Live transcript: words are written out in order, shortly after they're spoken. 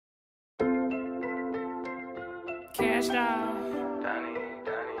Cashed out.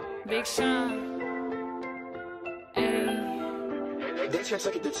 Big Sean.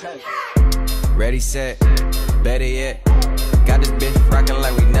 Ready, set, better yet. Got this bitch rockin'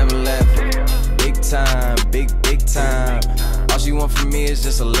 like we never left. Big time, big time. All she want from me is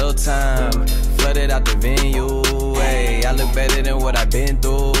just a little time. Flooded out the venue, ayy. I look better than what I've been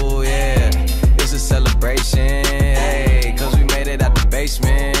through, yeah. It's a celebration, ayy. Cause we made it out the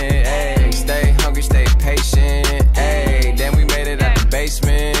basement, ayy. Stay hungry, stay patient, ayy. Then we made it out the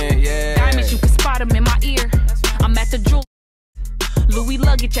basement, yeah. Diamonds, you can spot them in my ear. I'm at the jewel. Louis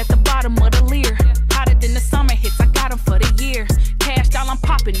luggage at the bottom of the Lear. Hotter than the summer hits, I got them for the year. Cashed out, I'm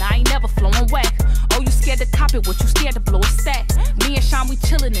popping, I ain't never flowing whack. Oh, you scared to cop it, what you scared to blow a stack? Me and Sean, we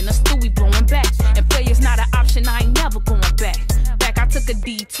chillin' in the stew, we blowing back. And failure's not an option, I ain't never going back. I took a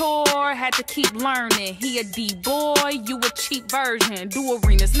detour, had to keep learning. He a D-boy, you a cheap version. Do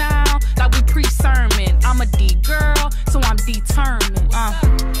arenas now, like we pre-sermon. I'm a D-girl, so I'm determined.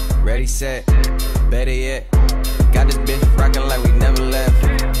 Ready, set, better yet. Got this bitch rockin' like we never left.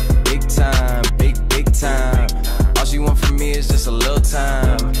 Big time, big time. All she want from me is just a little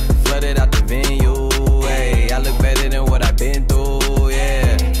time. Flooded out the venue, ayy. I look better than what I've been through,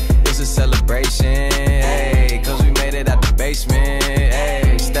 yeah. It's a celebration, ayy. Cause we made it out the basement,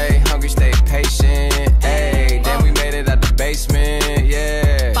 ayy. Stay hungry, stay patient, ayy. Then we made it out the basement,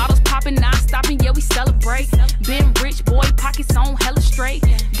 yeah. Bottles popping, not stopping, yeah, we celebrate. Been rich, boy, pockets on hella straight.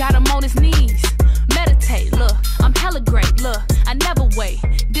 Got him on his knees. Meditate, look, I'm hella great, look, I never wait.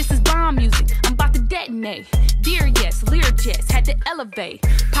 This is bomb music, I'm about to detonate. Dear yes, Learjets, had to elevate.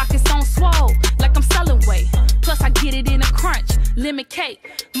 Pockets on swole, like I'm selling weight. Plus I get it in a crunch, lemon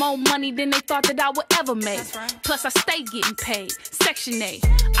cake. More money than they thought that I would ever make. Plus I stay getting paid, Section 8.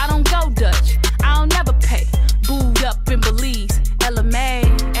 I don't go Dutch, I don't never pay. Booed up in Belize, LMA,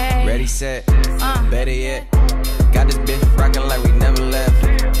 ayy. Ready, set, better yet.